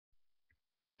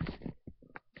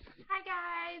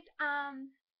guys,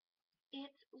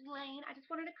 it's Lane. I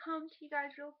just wanted to come to you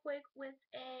guys real quick with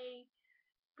a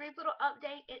brief little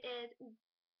update. It is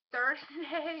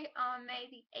Thursday, May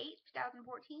the 8th,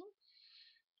 2014.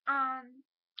 Um,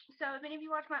 so if any of you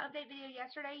watched my update video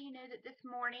yesterday, you know that this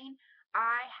morning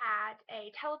I had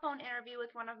a telephone interview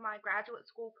with one of my graduate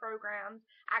school programs,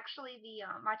 actually the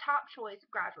my top choice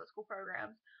graduate school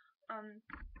programs. Um,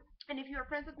 and if you are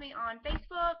friends with me on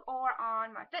Facebook or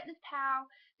on my Fitness Pal,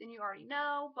 then you already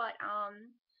know. But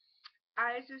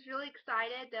I was just really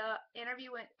excited. The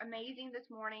interview went amazing this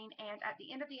morning, and at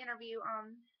the end of the interview,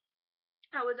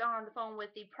 I was on the phone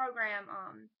with the program,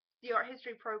 the art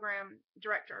history program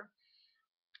director,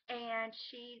 and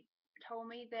she told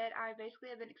me that I basically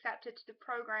have been accepted to the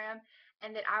program,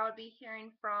 and that I would be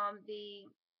hearing from the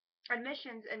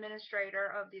admissions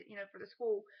administrator of the for the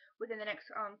school within the next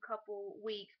couple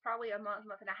weeks, probably a month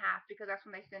and a half, because that's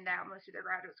when they send out most of their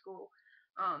graduate school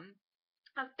um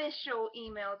official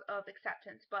emails of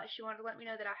acceptance. But she wanted to let me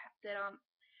know that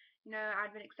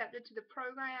I'd been accepted to the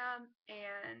program,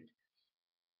 and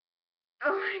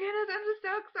oh my goodness, I'm just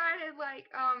so excited. Like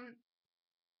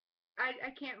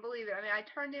I can't believe it. I mean, I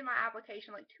turned in my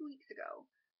application like 2 weeks ago,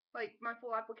 like my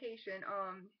full application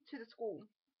to the school.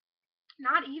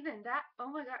 Not even that.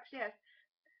 Oh my gosh, yes.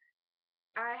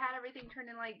 I had everything turned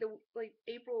in like the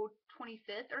April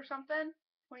 25th or something,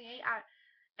 28th.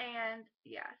 And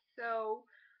yeah, so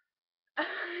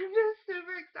I'm just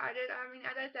super excited. I mean,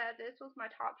 as I said, this was my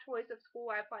top choice of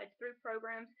school. I applied to 3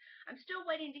 programs. I'm still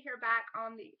waiting to hear back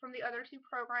on from the other 2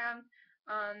 programs,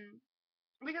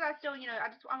 because I still,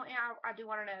 I do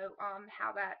want to know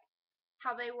how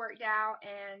they worked out,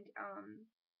 and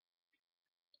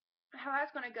how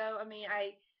that's going to go. I mean,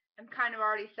 I'm kind of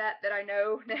already set that I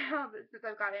know now that since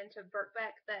I've got into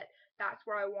Birkbeck that that's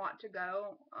where I want to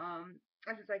go.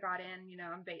 And since I got in,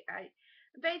 I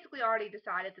basically already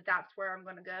decided that that's where I'm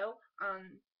going to go.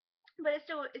 But it's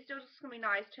still just gonna be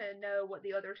nice to know what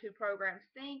the other 2 programs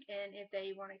think, and if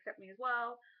they want to accept me as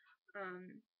well.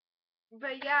 Um,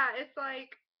 but yeah, it's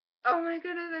like, oh my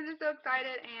goodness, I'm just so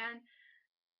excited, and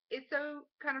it's so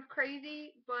kind of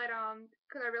crazy. But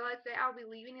because I realized that I'll be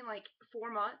leaving in like 4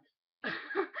 months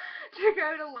to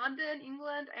go to London,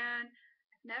 England, and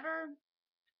never.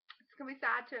 It's gonna be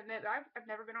sad to admit, but I've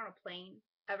never been on a plane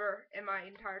ever in my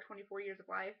entire 24 years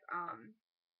of life.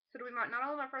 So it'll be not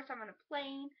only my first time on a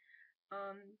plane,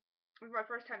 it was my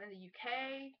first time in the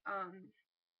UK.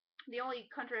 The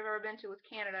only country I've ever been to was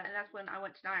Canada, and that's when I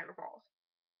went to Niagara Falls.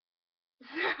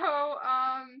 So,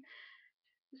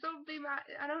 this will be my,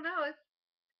 I don't know,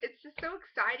 it's just so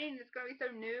exciting. It's going to be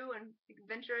so new and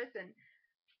adventurous, and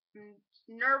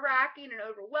nerve wracking and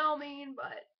overwhelming,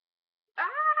 but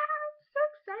I'm so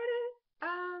excited.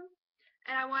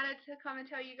 And I wanted to come and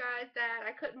tell you guys that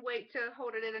I couldn't wait to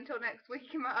hold it in until next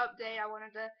week in my update. I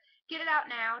wanted to get it out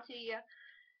now to you.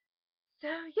 So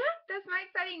yeah, that's my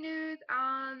exciting news.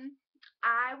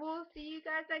 I will see you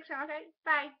guys next time. Okay,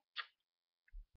 bye.